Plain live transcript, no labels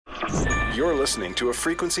You're listening to a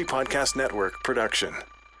Frequency Podcast Network production.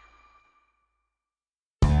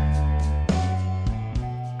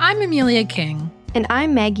 I'm Amelia King. And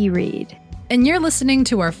I'm Maggie Reed. And you're listening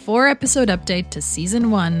to our 4-episode update to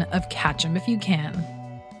Season 1 of Catch 'Em If You Can.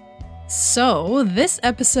 So, this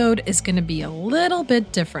episode is going to be a little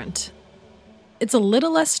bit different. It's a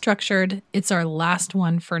little less structured. It's our last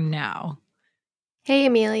one for now. Hey,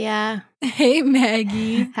 Amelia. Hey,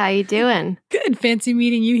 Maggie. How you doing? Good. Fancy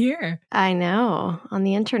meeting you here. I know. On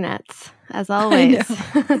the internets, as always.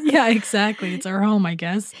 Yeah, exactly. It's our home, I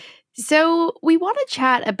guess. So we want to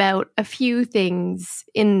chat about a few things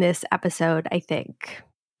in this episode, I think.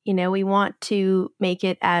 You know, we want to make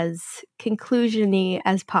it as conclusion-y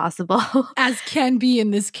as possible. As can be in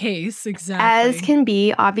this case, exactly. As can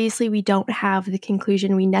be. Obviously, we don't have the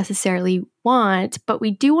conclusion we necessarily want, but we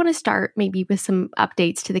do want to start maybe with some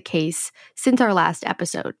updates to the case since our last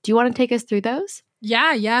episode. Do you want to take us through those?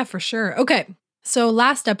 Yeah, for sure. Okay, so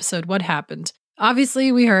last episode, what happened?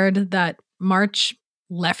 Obviously, we heard that March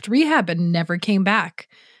left rehab and never came back.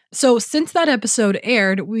 So since that episode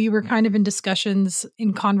aired, we were kind of in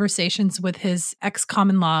conversations with his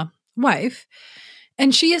ex-common law wife.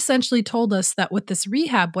 And she essentially told us that with this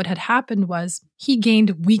rehab, what had happened was he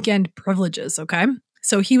gained weekend privileges, okay?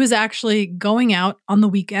 So he was actually going out on the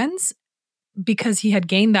weekends because he had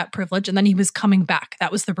gained that privilege, and then he was coming back.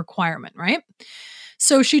 That was the requirement, right?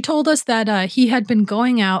 So she told us that he had been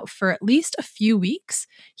going out for at least a few weeks.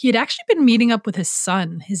 He had actually been meeting up with his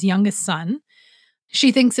son, his youngest son.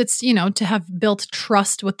 She thinks it's, to have built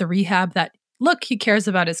trust with the rehab that, look, he cares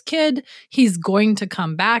about his kid. He's going to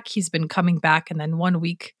come back. He's been coming back. And then one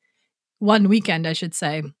weekend, I should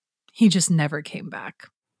say, he just never came back.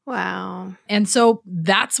 Wow. And so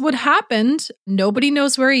that's what happened. Nobody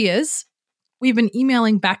knows where he is. We've been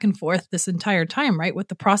emailing back and forth this entire time, right, with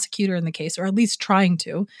the prosecutor in the case, or at least trying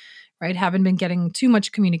to, right? Haven't been getting too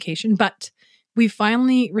much communication, but we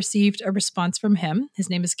finally received a response from him. His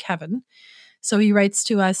name is Kevin. So he writes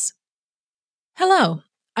to us, "Hello,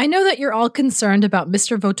 I know that you're all concerned about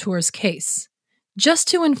Mr. Vautour's case. Just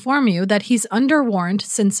to inform you that he's under warrant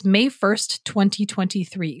since May 1st,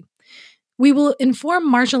 2023. We will inform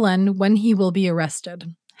Marjolaine when he will be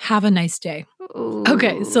arrested. Have a nice day." Ooh.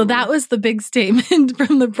 Okay, so that was the big statement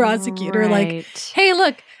from the prosecutor. Right. Like, hey,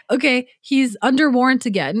 look, okay, he's under warrant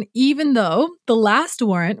again, even though the last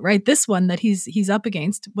warrant, right, this one that he's up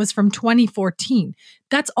against was from 2014.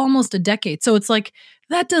 That's almost a decade. So it's like,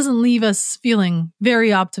 that doesn't leave us feeling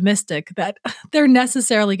very optimistic that they're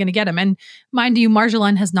necessarily going to get him. And mind you,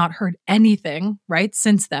 Marjolaine has not heard anything, right,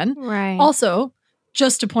 since then. Right. Also,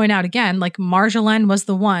 just to point out again, like Marjolaine was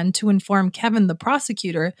the one to inform Kevin, the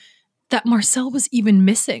prosecutor, that Marcel was even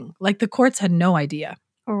missing. Like the courts had no idea.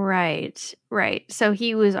 Right. So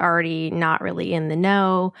he was already not really in the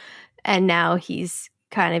know. And now he's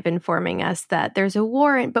kind of informing us that there's a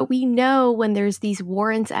warrant. But we know when there's these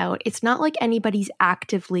warrants out, it's not like anybody's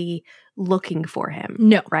actively looking for him.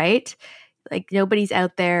 No. Right? Like nobody's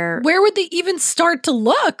out there. Where would they even start to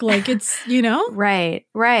look? Like it's, Right.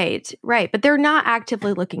 But they're not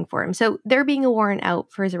actively looking for him. So there being a warrant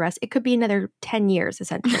out for his arrest, it could be another 10 years,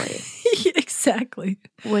 essentially. Exactly.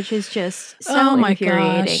 Which is just so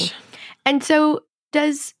infuriating. Gosh. And so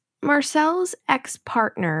does Marcel's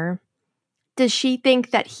ex-partner, does she think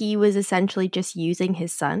that he was essentially just using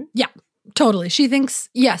his son? Yeah, totally. She thinks,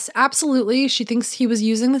 yes, absolutely. She thinks he was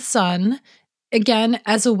using the son, again,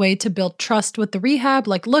 as a way to build trust with the rehab.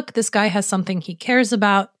 Like, look, this guy has something he cares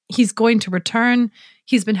about. He's going to return.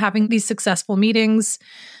 He's been having these successful meetings.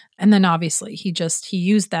 And then obviously he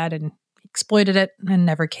used that and exploited it and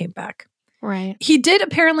never came back. Right. He did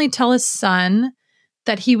apparently tell his son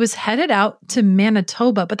that he was headed out to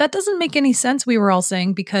Manitoba, but that doesn't make any sense, we were all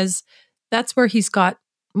saying, because that's where he's got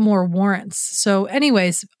more warrants. So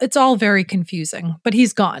anyways, it's all very confusing, but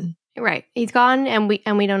he's gone. Right. He's gone and we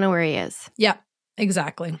don't know where he is. Yeah,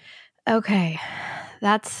 exactly. Okay.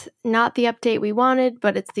 That's not the update we wanted,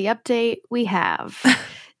 but it's the update we have.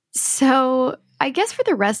 So I guess for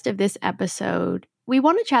the rest of this episode, we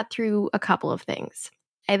want to chat through a couple of things.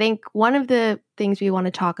 I think one of the things we want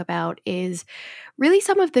to talk about is really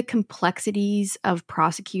some of the complexities of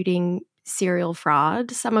prosecuting serial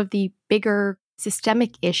fraud, some of the bigger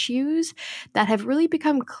systemic issues that have really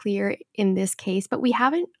become clear in this case, but we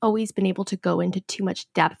haven't always been able to go into too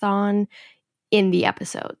much depth on in the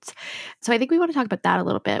episodes. So I think we want to talk about that a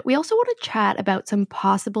little bit. We also want to chat about some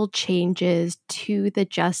possible changes to the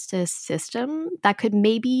justice system that could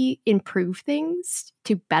maybe improve things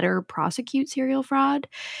to better prosecute serial fraud.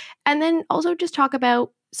 And then also just talk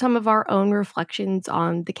about some of our own reflections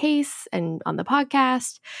on the case and on the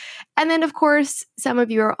podcast. And then, of course, some of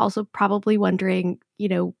you are also probably wondering,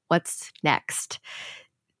 what's next?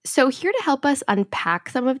 So here to help us unpack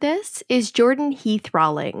some of this is Jordan Heath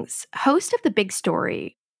Rawlings, host of The Big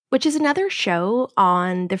Story, which is another show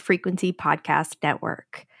on the Frequency Podcast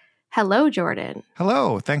Network. Hello, Jordan.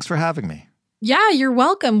 Hello. Thanks for having me. Yeah, you're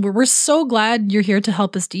welcome. We're so glad you're here to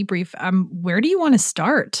help us debrief. Where do you want to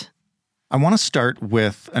start? I want to start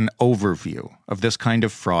with an overview of this kind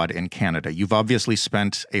of fraud in Canada. You've obviously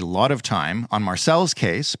spent a lot of time on Marcel's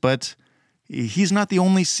case, but he's not the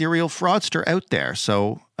only serial fraudster out there.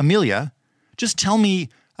 So, Amelia, just tell me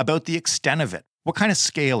about the extent of it. What kind of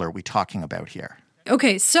scale are we talking about here?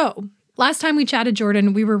 Okay, so last time we chatted,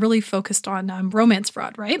 Jordan, we were really focused on romance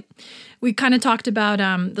fraud, right? We kind of talked about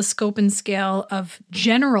the scope and scale of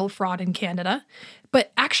general fraud in Canada.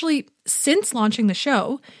 But actually, since launching the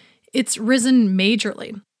show, it's risen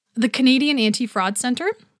majorly. The Canadian Anti-Fraud Centre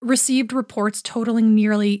received reports totaling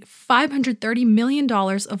nearly $530 million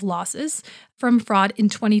of losses from fraud in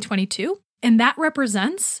 2022, and that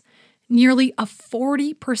represents nearly a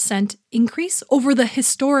 40% increase over the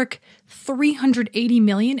historic $380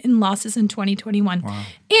 million in losses in 2021. Wow.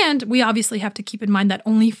 And we obviously have to keep in mind that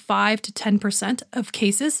only 5 to 10% of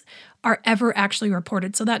cases are ever actually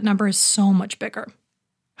reported, so that number is so much bigger.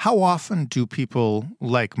 How often do people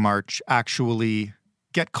like March actually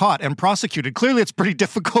get caught and prosecuted? Clearly, it's pretty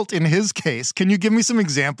difficult in his case. Can you give me some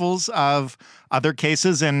examples of other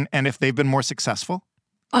cases and if they've been more successful?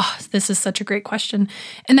 Oh, this is such a great question.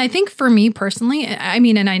 And I think for me personally,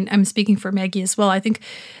 I'm speaking for Maggie as well, I think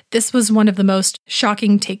this was one of the most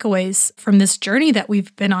shocking takeaways from this journey that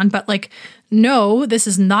we've been on. But no, this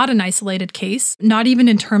is not an isolated case, not even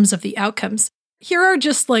in terms of the outcomes. Here are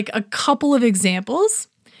just a couple of examples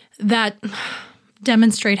that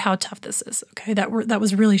demonstrate how tough this is, okay? That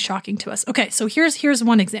was really shocking to us. Okay, so here's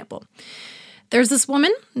one example. There's this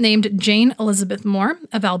woman named Jane Elizabeth Moore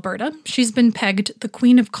of Alberta. She's been pegged the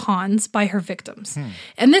Queen of Cons by her victims.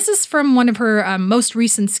 And this is from one of her most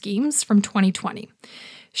recent schemes from 2020.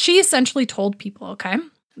 She essentially told people, okay,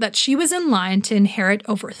 that she was in line to inherit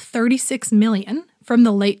over $36 million from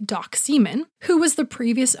the late Doc Seaman, who was the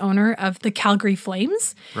previous owner of the Calgary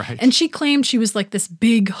Flames. Right. And she claimed she was this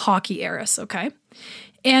big hockey heiress, okay?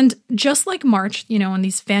 And just like March, in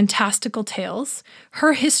these fantastical tales,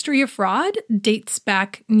 her history of fraud dates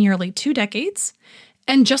back nearly 2 decades.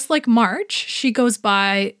 And just like March, she goes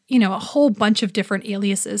by, a whole bunch of different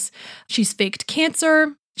aliases. She's faked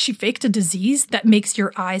cancer. She faked a disease that makes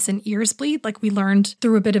your eyes and ears bleed. We learned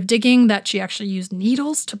through a bit of digging that she actually used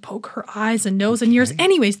needles to poke her eyes and nose and ears.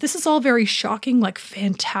 Anyways, this is all very shocking,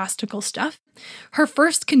 fantastical stuff. Her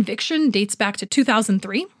first conviction dates back to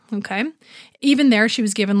 2003, okay? Even there, she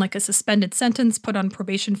was given a suspended sentence, put on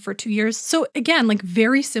probation for 2 years. So again,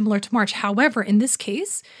 very similar to March. However, in this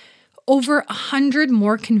case, over 100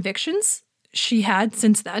 more convictions she had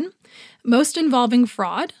since then, most involving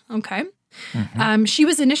fraud, okay? She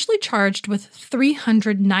was initially charged with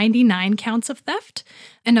 399 counts of theft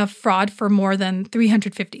and of fraud for more than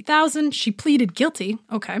 $350,000. She pleaded guilty,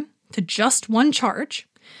 okay, to just one charge,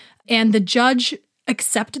 and the judge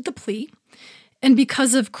accepted the plea. And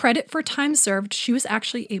because of credit for time served, she was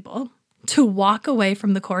actually able to walk away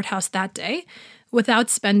from the courthouse that day without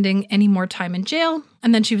spending any more time in jail.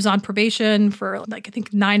 And then she was on probation for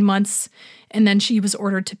 9 months. And then she was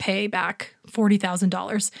ordered to pay back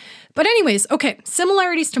 $40,000. But anyways, okay,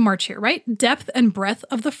 similarities to March here, right? Depth and breadth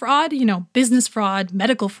of the fraud, business fraud,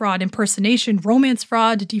 medical fraud, impersonation, romance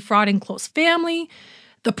fraud, defrauding close family,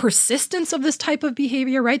 the persistence of this type of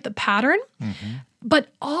behavior, right? The pattern, but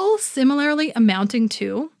all similarly amounting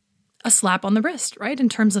to a slap on the wrist, right? In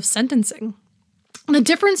terms of sentencing. The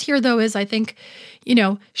difference here, though, is I think,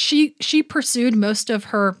 she pursued most of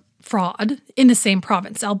her fraud in the same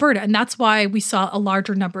province, Alberta. And that's why we saw a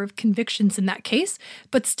larger number of convictions in that case.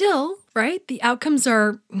 But still, right, the outcomes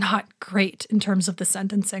are not great in terms of the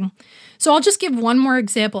sentencing. So I'll just give one more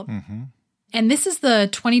example. And this is the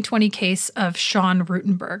 2020 case of Sean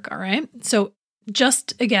Rutenberg, all right? So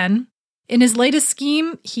just again, in his latest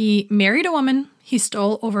scheme, he married a woman. He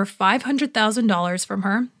stole over $500,000 from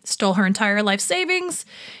her, stole her entire life savings,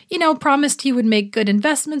 promised he would make good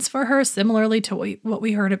investments for her, similarly to what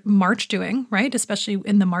we heard March doing, right? Especially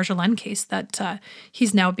in the Marjolaine case that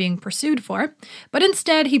he's now being pursued for. But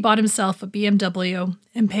instead, he bought himself a BMW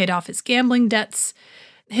and paid off his gambling debts.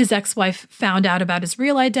 His ex-wife found out about his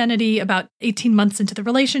real identity about 18 months into the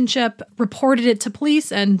relationship, reported it to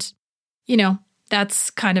police, and, that's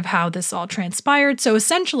kind of how this all transpired. So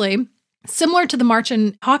essentially, Similar to the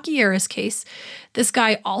Marchand hockey heiress case, this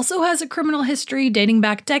guy also has a criminal history dating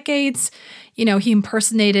back decades. You know, he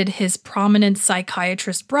impersonated his prominent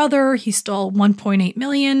psychiatrist brother. He stole $1.8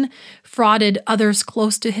 million, frauded others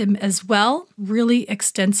close to him as well. Really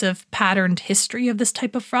extensive patterned history of this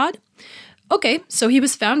type of fraud. Okay, so he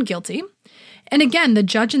was found guilty. And again, the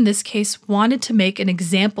judge in this case wanted to make an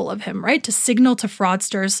example of him, right? To signal to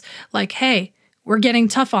fraudsters like, hey, we're getting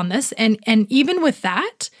tough on this. And even with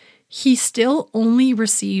that, he still only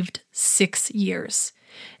received 6 years.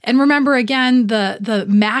 And remember, again, the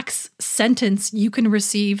max sentence you can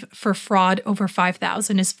receive for fraud over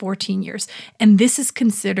 $5,000 is 14 years. And this is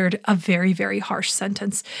considered a very, very harsh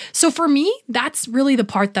sentence. So for me, that's really the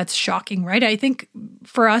part that's shocking, right? I think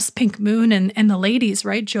for us, Pink Moon and the ladies,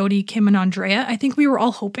 right, Jody, Kim, and Andrea, I think we were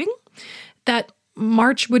all hoping that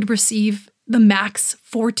March would receive the max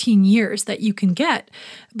 14 years that you can get.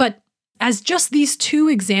 But as just these two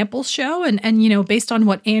examples show, and you know, based on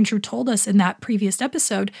what Andrew told us in that previous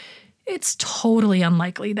episode, it's totally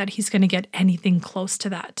unlikely that he's going to get anything close to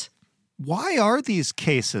that. Why are these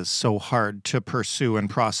cases so hard to pursue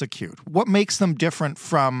and prosecute? What makes them different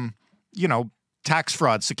from, you know, tax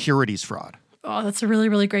fraud, securities fraud? Oh, that's a really,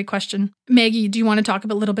 really great question. Maggie, do you want to talk a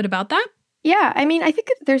little bit about that? Yeah, I mean, I think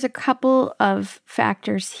there's a couple of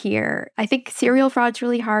factors here. I think serial fraud's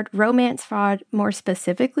really hard. Romance fraud, more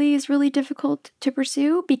specifically, is really difficult to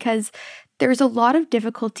pursue because there's a lot of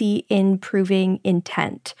difficulty in proving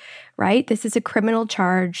intent, right? This is a criminal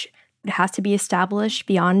charge. It has to be established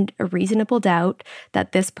beyond a reasonable doubt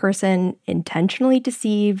that this person intentionally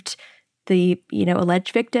deceived the,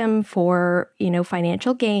 alleged victim for,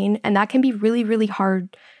 financial gain. And that can be really, really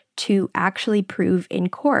hard to actually prove in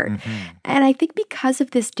court. Mm-hmm. And I think because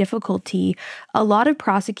of this difficulty, a lot of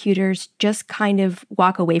prosecutors just kind of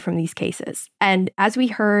walk away from these cases. And as we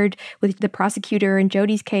heard with the prosecutor in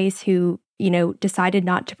Jody's case who, decided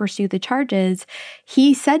not to pursue the charges,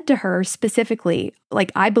 he said to her specifically,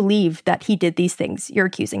 like, I believe that he did these things you're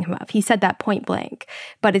accusing him of. He said that point blank,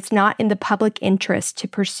 but it's not in the public interest to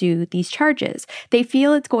pursue these charges. They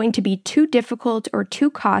feel it's going to be too difficult or too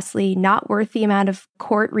costly, not worth the amount of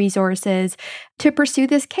court resources to pursue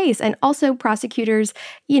this case. And also prosecutors,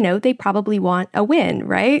 they probably want a win,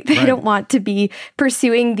 right? They don't want to be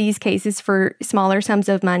pursuing these cases for smaller sums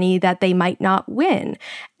of money that they might not win.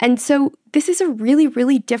 And so this is a really,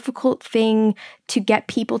 really difficult thing to get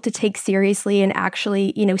people to take seriously and actually,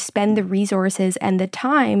 spend the resources and the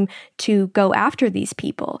time to go after these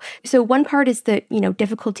people. So one part is the,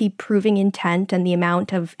 difficulty proving intent and the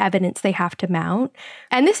amount of evidence they have to mount.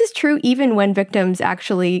 And this is true even when victims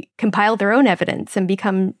actually compile their own evidence and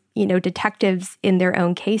become, detectives in their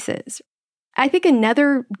own cases. I think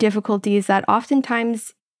another difficulty is that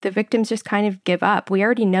oftentimes the victims just kind of give up. We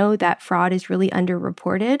already know that fraud is really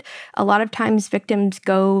underreported. A lot of times victims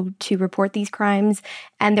go to report these crimes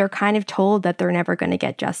and they're kind of told that they're never going to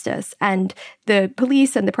get justice. And the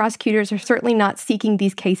police and the prosecutors are certainly not seeking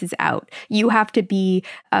these cases out. You have to be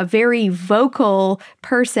a very vocal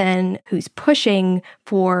person who's pushing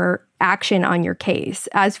for action on your case.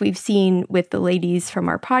 As we've seen with the ladies from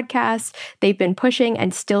our podcast, they've been pushing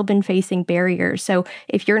and still been facing barriers. So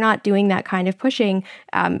if you're not doing that kind of pushing,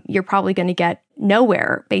 you're probably going to get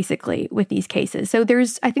nowhere, basically, with these cases. So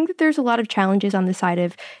I think that there's a lot of challenges on the side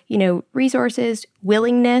of, resources,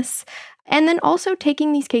 willingness, and then also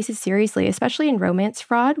taking these cases seriously, especially in romance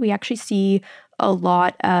fraud. We actually see a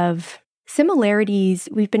lot of similarities.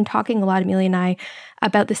 We've been talking a lot, Amelia and I,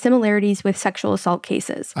 about the similarities with sexual assault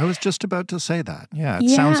cases. I was just about to say that. Yeah, it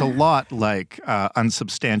sounds a lot like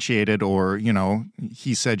unsubstantiated or,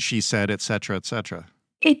 he said, she said, et cetera, et cetera.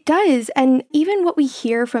 It does. And even what we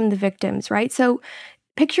hear from the victims, right? So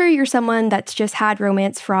picture you're someone that's just had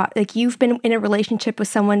romance fraud. Like you've been in a relationship with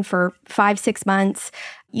someone for 5-6 months.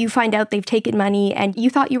 You find out they've taken money and you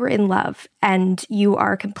thought you were in love and you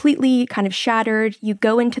are completely kind of shattered. You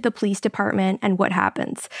go into the police department and what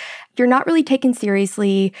happens? You're not really taken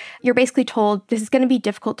seriously. You're basically told this is going to be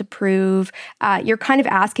difficult to prove. You're kind of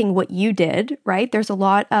asking what you did, right? There's a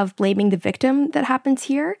lot of blaming the victim that happens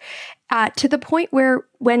here. To the point where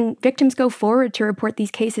when victims go forward to report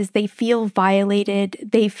these cases, they feel violated,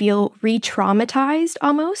 they feel re-traumatized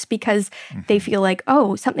almost because they feel like,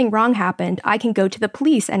 oh, something wrong happened. I can go to the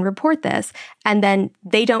police and report this. And then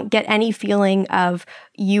they don't get any feeling of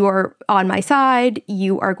you are on my side,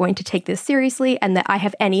 you are going to take this seriously, and that I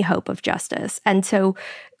have any hope of justice. And so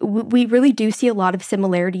we really do see a lot of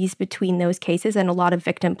similarities between those cases and a lot of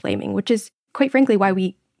victim blaming, which is quite frankly why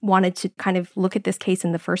we wanted to kind of look at this case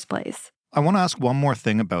in the first place. I want to ask one more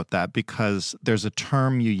thing about that because there's a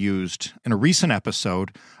term you used in a recent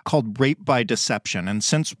episode called rape by deception. And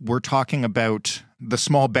since we're talking about the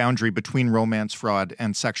small boundary between romance fraud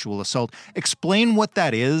and sexual assault, explain what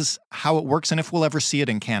that is, how it works, and if we'll ever see it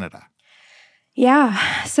in Canada.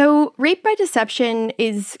 Yeah. So rape by deception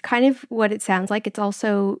is kind of what it sounds like. It's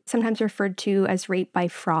also sometimes referred to as rape by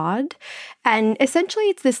fraud. And essentially,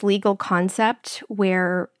 it's this legal concept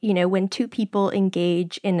where, when two people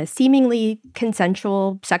engage in a seemingly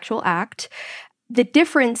consensual sexual act, the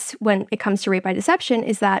difference when it comes to rape by deception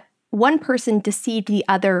is that one person deceived the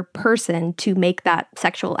other person to make that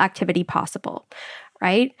sexual activity possible,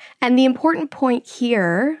 right? And the important point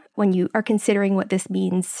here, when you are considering what this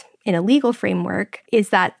means in a legal framework, is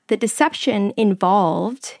that the deception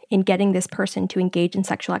involved in getting this person to engage in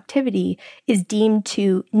sexual activity is deemed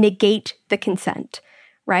to negate the consent,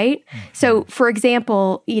 right? Mm-hmm. So, for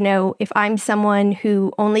example, if I'm someone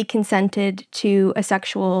who only consented to a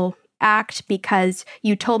sexual act because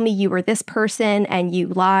you told me you were this person and you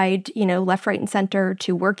lied, left, right, and center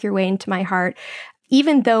to work your way into my heart,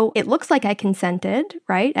 even though it looks like I consented,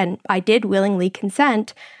 right? And I did willingly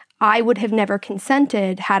consent, I would have never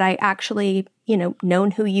consented had I actually,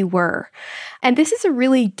 known who you were. And this is a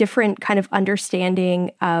really different kind of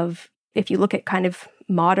understanding of, if you look at kind of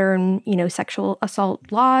modern, sexual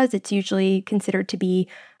assault laws, it's usually considered to be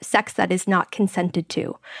sex that is not consented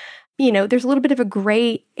to. There's a little bit of a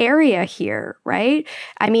gray area here, right?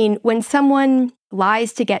 I mean, when someone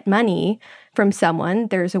lies to get money from someone,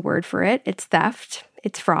 there's a word for it. It's theft.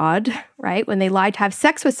 It's fraud, right? When they lie to have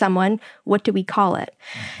sex with someone, what do we call it?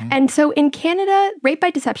 Mm-hmm. And so in Canada, rape by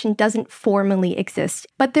deception doesn't formally exist,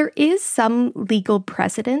 but there is some legal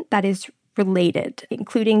precedent that is related,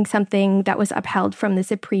 including something that was upheld from the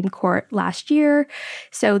Supreme Court last year.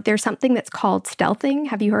 So there's something that's called stealthing.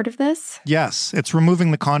 Have you heard of this? Yes, it's removing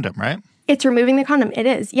the condom, right? It's removing the condom. It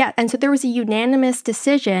is, yeah. And so there was a unanimous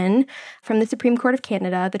decision from the Supreme Court of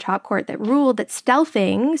Canada, the top court, that ruled that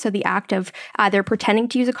stealthing, so the act of either pretending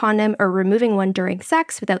to use a condom or removing one during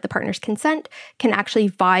sex without the partner's consent, can actually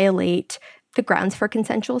violate the grounds for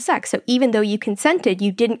consensual sex. So even though you consented,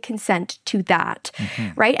 you didn't consent to that,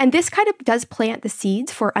 right? And this kind of does plant the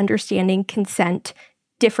seeds for understanding consent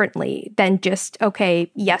differently than just,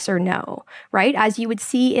 okay, yes or no, right? As you would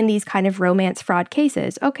see in these kind of romance fraud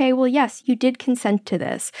cases. Okay, well, yes, you did consent to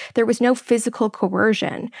this. There was no physical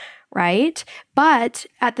coercion, right? But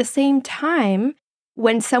at the same time,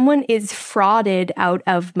 when someone is frauded out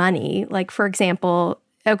of money, like for example,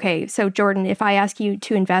 okay, so Jordan, if I ask you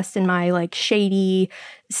to invest in my shady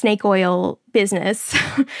snake oil business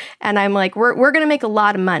and I'm like, we're going to make a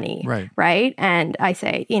lot of money, right? And I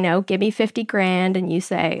say, give me 50 grand. And you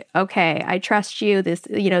say, okay, I trust you. This,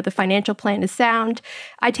 the financial plan is sound.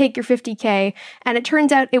 I take your 50K. And it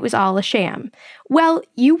turns out it was all a sham. Well,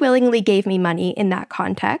 you willingly gave me money in that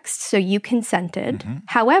context. So you consented. Mm-hmm.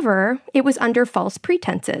 However, it was under false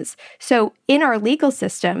pretenses. So in our legal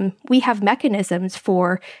system, we have mechanisms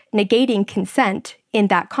for negating consent in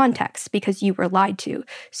that context because you were lied to.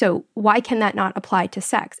 So why can that not apply to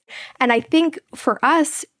sex? And I think for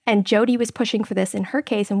us, and Jody was pushing for this in her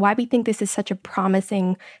case, and why we think this is such a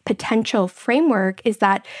promising potential framework is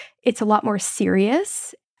that it's a lot more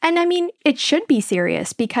serious. And I mean, it should be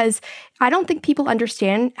serious because I don't think people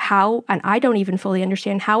understand how, and I don't even fully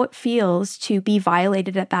understand how it feels to be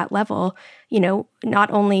violated at that level, not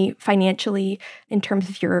only financially in terms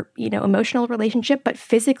of your, emotional relationship, but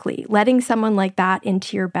physically letting someone like that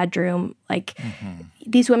into your bedroom.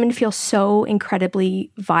 These women feel so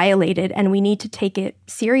incredibly violated and we need to take it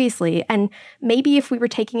seriously. And maybe if we were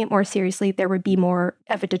taking it more seriously, there would be more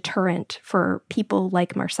of a deterrent for people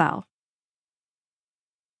like Marcel.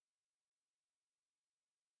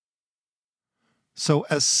 So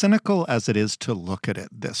as cynical as it is to look at it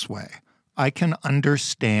this way, I can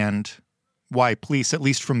understand why police, at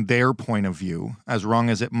least from their point of view, as wrong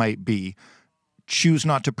as it might be, choose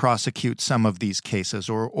not to prosecute some of these cases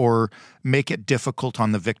or make it difficult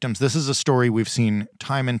on the victims. This is a story we've seen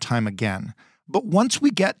time and time again. But once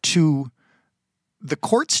we get to the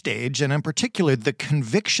court stage, and in particular the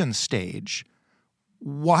conviction stage,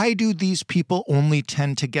 why do these people only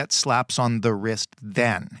tend to get slaps on the wrist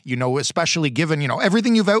then? Especially given,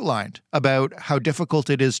 everything you've outlined about how difficult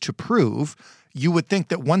it is to prove, you would think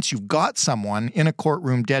that once you've got someone in a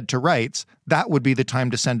courtroom dead to rights, that would be the time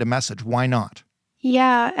to send a message. Why not?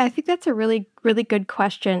 Yeah, I think that's a really, really good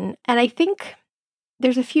question. And I think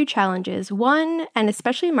there's a few challenges. One, and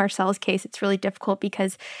especially in Marcel's case, it's really difficult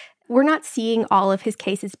because we're not seeing all of his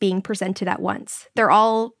cases being presented at once. They're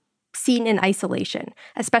all seen in isolation,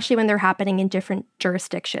 especially when they're happening in different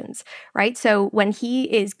jurisdictions, right? So when he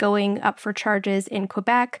is going up for charges in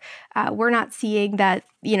Quebec, we're not seeing that,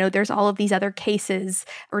 there's all of these other cases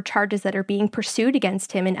or charges that are being pursued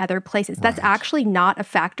against him in other places. That's actually not a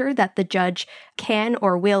factor that the judge can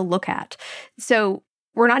or will look at. So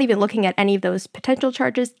we're not even looking at any of those potential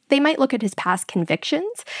charges. They might look at his past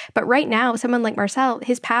convictions, but right now, someone like Marcel,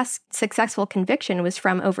 his past successful conviction was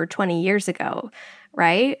from over 20 years ago,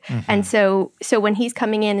 right? Mm-hmm. And so when he's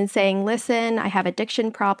coming in and saying, listen, I have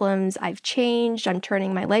addiction problems, I've changed, I'm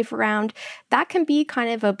turning my life around, that can be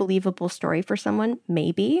kind of a believable story for someone,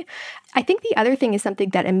 maybe. I think the other thing is something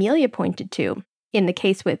that Amelia pointed to in the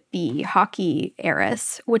case with the hockey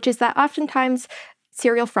heiress, which is that oftentimes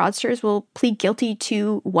serial fraudsters will plead guilty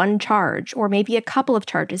to one charge or maybe a couple of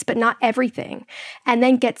charges, but not everything, and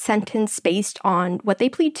then get sentenced based on what they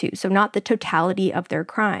plead to, so not the totality of their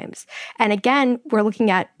crimes. And again, we're looking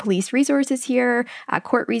at police resources here,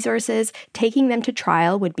 court resources. Taking them to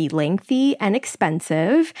trial would be lengthy and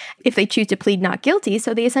expensive if they choose to plead not guilty,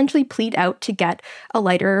 so they essentially plead out to get a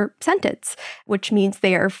lighter sentence, which means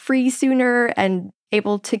they are free sooner and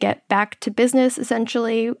able to get back to business,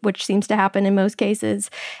 essentially, which seems to happen in most cases.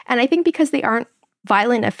 And I think because they aren't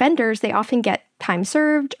violent offenders, they often get time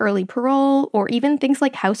served, early parole, or even things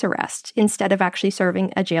like house arrest instead of actually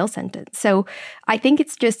serving a jail sentence. So I think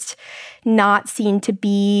it's just not seen to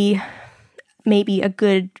be maybe a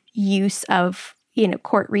good use of,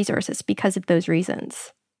 court resources because of those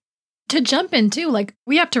reasons. To jump in too,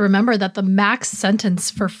 we have to remember that the max sentence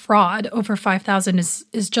for fraud over $5,000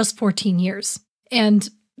 is just 14 years. And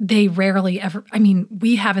they rarely ever,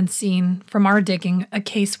 we haven't seen from our digging a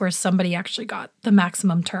case where somebody actually got the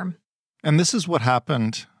maximum term. And this is what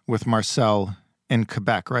happened with Marcel in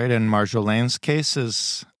Quebec, right? In Marjoleine's case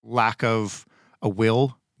is lack of a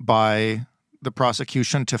will by the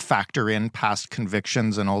prosecution to factor in past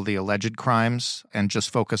convictions and all the alleged crimes and just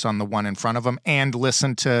focus on the one in front of them and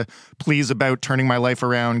listen to pleas about turning my life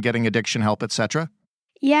around, getting addiction help, etc.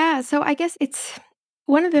 Yeah, so I guess it's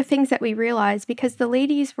one of the things that we realized, because the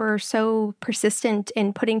ladies were so persistent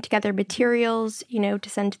in putting together materials, to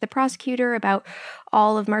send to the prosecutor about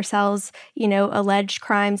all of Marcel's, alleged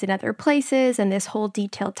crimes in other places and this whole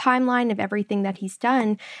detailed timeline of everything that he's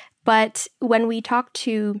done. But when we talked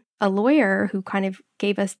to a lawyer who kind of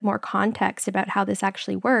gave us more context about how this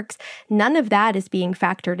actually works, none of that is being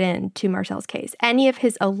factored in to Marcel's case. Any of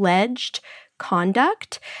his alleged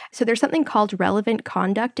conduct. So there's something called relevant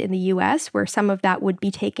conduct in the US where some of that would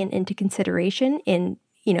be taken into consideration in,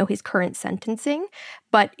 his current sentencing,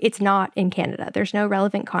 but it's not in Canada. There's no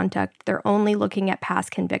relevant conduct. They're only looking at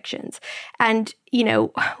past convictions. And,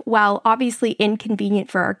 while obviously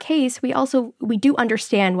inconvenient for our case, we do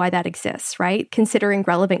understand why that exists, right? Considering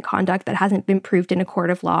relevant conduct that hasn't been proved in a court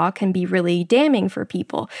of law can be really damning for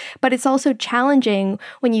people. But it's also challenging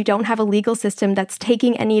when you don't have a legal system that's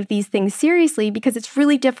taking any of these things seriously because it's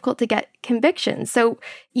really difficult to get convictions. So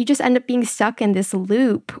you just end up being stuck in this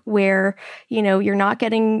loop where, you're not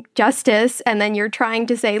getting justice and then you're trying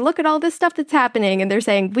to say, look at all this stuff that's happening. And they're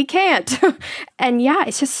saying, we can't. And yeah,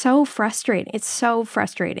 it's just so frustrating. It's so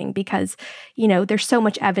frustrating because, there's so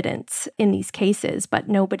much evidence in these cases, but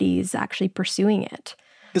nobody's actually pursuing it.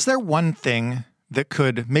 Is there one thing that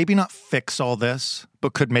could maybe not fix all this,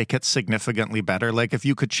 but could make it significantly better? Like if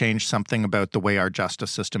you could change something about the way our justice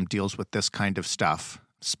system deals with this kind of stuff,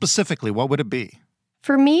 specifically, what would it be?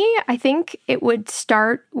 For me, I think it would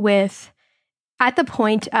start with at the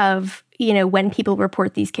point of, when people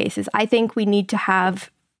report these cases, I think we need to have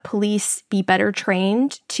police be better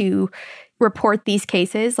trained to report these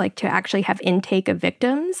cases, like to actually have intake of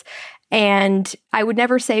victims. And I would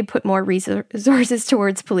never say put more resources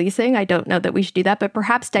towards policing. I don't know that we should do that, but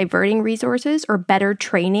perhaps diverting resources or better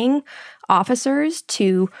training officers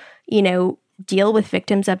to, deal with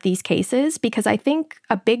victims of these cases. Because I think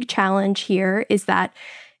a big challenge here is that,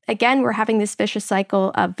 again, we're having this vicious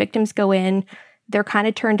cycle of victims go in, they're kind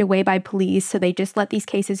of turned away by police, so they just let these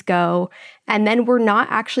cases go. And then we're not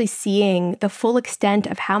actually seeing the full extent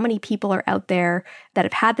of how many people are out there that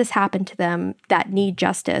have had this happen to them that need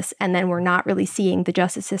justice. And then we're not really seeing the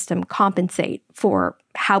justice system compensate for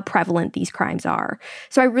how prevalent these crimes are.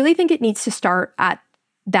 So I really think it needs to start at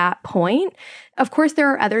that point. Of course,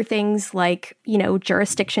 there are other things like,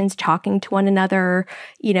 jurisdictions talking to one another,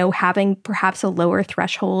 having perhaps a lower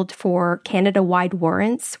threshold for Canada-wide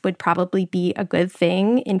warrants would probably be a good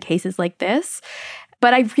thing in cases like this.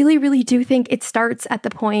 But I really, really do think it starts at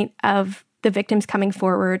the point of the victims coming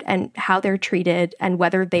forward and how they're treated and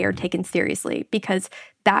whether they are taken seriously, because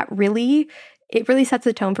it really sets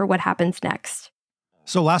the tone for what happens next.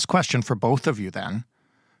 So last question for both of you then.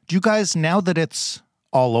 Do you guys, now that it's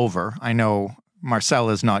all over, I know Marcel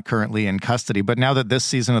is not currently in custody, but now that this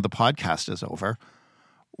season of the podcast is over,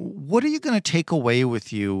 what are you going to take away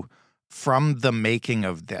with you from the making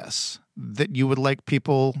of this that you would like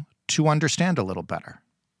people to understand a little better?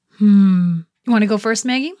 You want to go first,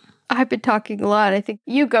 Maggie? I've been talking a lot. I think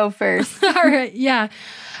you go first. All right. Yeah.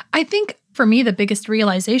 I think for me, the biggest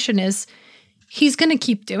realization is he's going to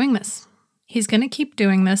keep doing this. He's going to keep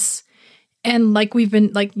doing this. And like we've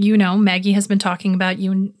been, like, Maggie has been talking about,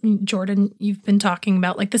 you and Jordan, you've been talking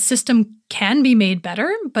about, like, the system can be made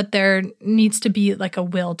better, but there needs to be like a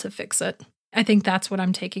will to fix it. I think that's what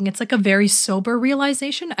I'm taking. It's like a very sober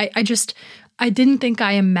realization. I didn't think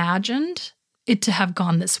I imagined it to have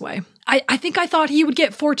gone this way. I think I thought he would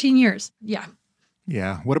get 14 years. Yeah.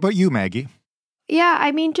 Yeah. What about you, Maggie? Yeah,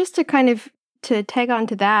 I mean, just to kind of to tag on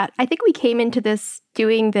to that, I think we came into this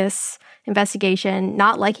doing this investigation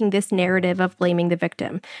not liking this narrative of blaming the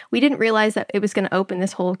victim. We didn't realize that it was going to open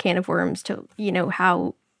this whole can of worms to,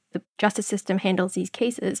 how the justice system handles these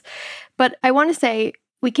cases. But I want to say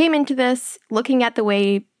we came into this looking at the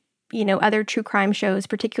way, other true crime shows,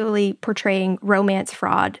 particularly portraying romance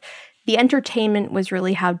fraud, the entertainment was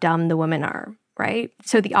really how dumb the women are, right?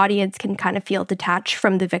 So the audience can kind of feel detached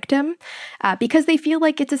from the victim because they feel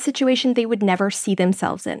like it's a situation they would never see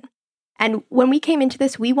themselves in. And when we came into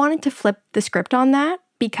this, we wanted to flip the script on that,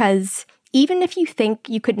 because even if you think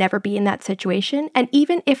you could never be in that situation, and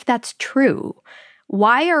even if that's true,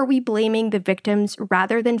 why are we blaming the victims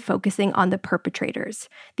rather than focusing on the perpetrators?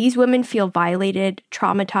 These women feel violated,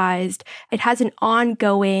 traumatized. It has an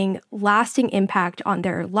ongoing, lasting impact on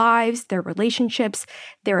their lives, their relationships,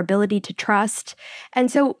 their ability to trust. And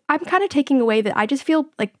so I'm kind of taking away that I just feel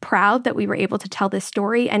like proud that we were able to tell this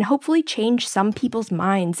story and hopefully change some people's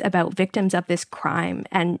minds about victims of this crime.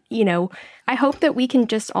 And, I hope that we can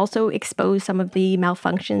just also expose some of the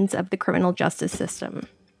malfunctions of the criminal justice system.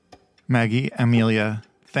 Maggie, Amelia,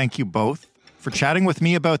 thank you both for chatting with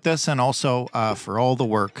me about this, and also for all the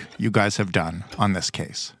work you guys have done on this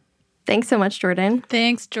case. Thanks so much, Jordan.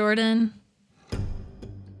 Thanks, Jordan.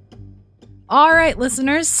 All right,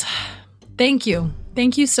 listeners, thank you.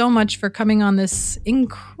 Thank you so much for coming on this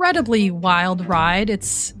incredibly wild ride.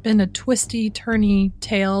 It's been a twisty, turny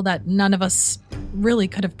tale that none of us really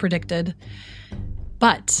could have predicted.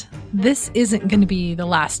 But this isn't going to be the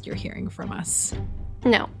last you're hearing from us.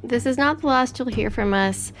 No, this is not the last you'll hear from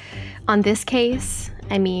us on this case.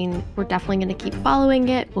 I mean, we're definitely going to keep following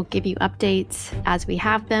it. We'll give you updates as we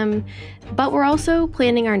have them. But we're also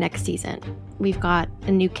planning our next season. We've got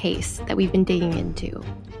a new case that we've been digging into,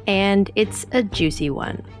 and it's a juicy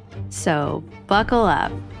one. So buckle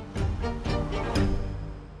up.